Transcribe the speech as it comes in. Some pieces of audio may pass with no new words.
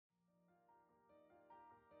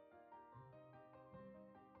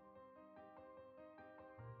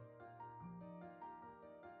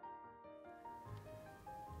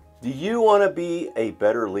Do you want to be a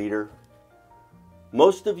better leader?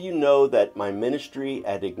 Most of you know that my ministry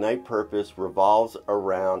at Ignite Purpose revolves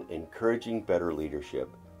around encouraging better leadership.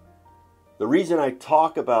 The reason I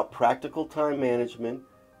talk about practical time management,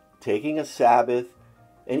 taking a Sabbath,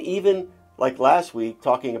 and even like last week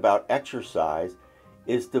talking about exercise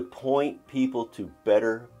is to point people to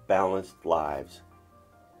better balanced lives.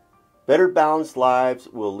 Better balanced lives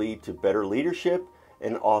will lead to better leadership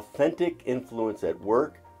and authentic influence at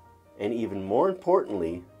work, and even more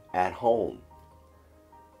importantly, at home.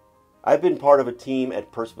 I've been part of a team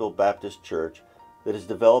at Purcellville Baptist Church that has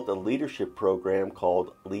developed a leadership program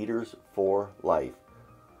called Leaders for Life.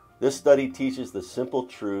 This study teaches the simple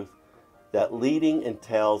truth that leading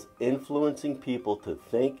entails influencing people to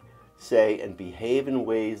think, say, and behave in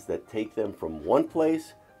ways that take them from one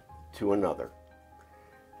place to another.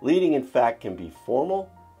 Leading, in fact, can be formal,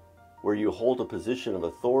 where you hold a position of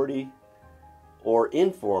authority, or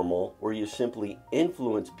informal, where you simply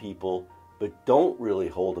influence people but don't really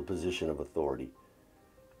hold a position of authority.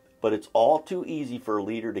 But it's all too easy for a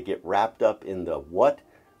leader to get wrapped up in the what,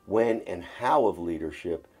 when, and how of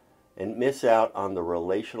leadership and miss out on the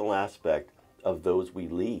relational aspect of those we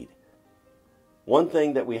lead. One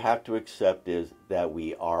thing that we have to accept is that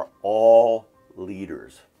we are all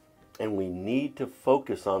leaders, and we need to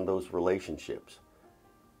focus on those relationships.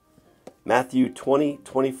 Matthew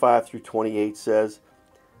 20:25 through 28 says,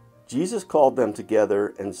 Jesus called them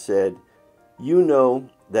together and said, "You know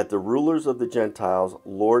that the rulers of the Gentiles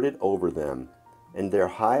lord it over them, and their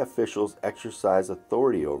high officials exercise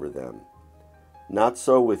authority over them. Not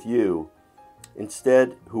so with you.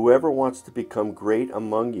 Instead, whoever wants to become great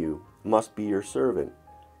among you must be your servant,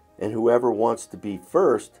 and whoever wants to be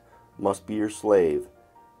first must be your slave.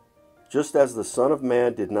 Just as the Son of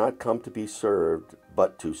Man did not come to be served,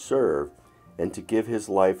 but to serve, and to give his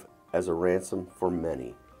life as a ransom for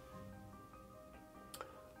many."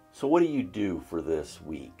 So what do you do for this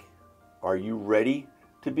week? Are you ready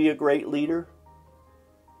to be a great leader?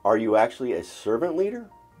 Are you actually a servant leader?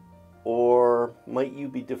 Or might you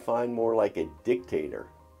be defined more like a dictator?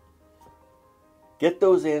 Get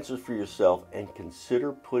those answers for yourself and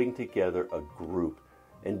consider putting together a group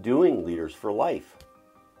and doing Leaders for Life.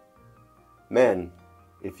 Men,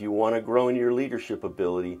 if you want to grow in your leadership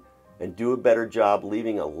ability and do a better job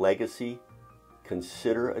leaving a legacy,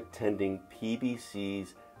 consider attending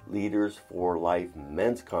PBC's Leaders for Life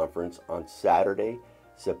Men's Conference on Saturday,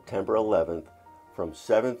 September 11th from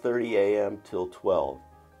 7:30 a.m. till 12.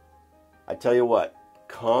 I tell you what,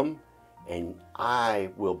 come and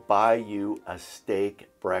I will buy you a steak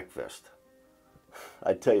breakfast.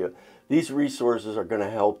 I tell you, these resources are going to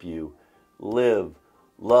help you live,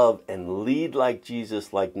 love, and lead like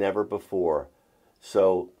Jesus like never before.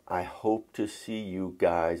 So I hope to see you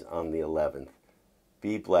guys on the 11th.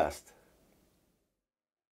 Be blessed.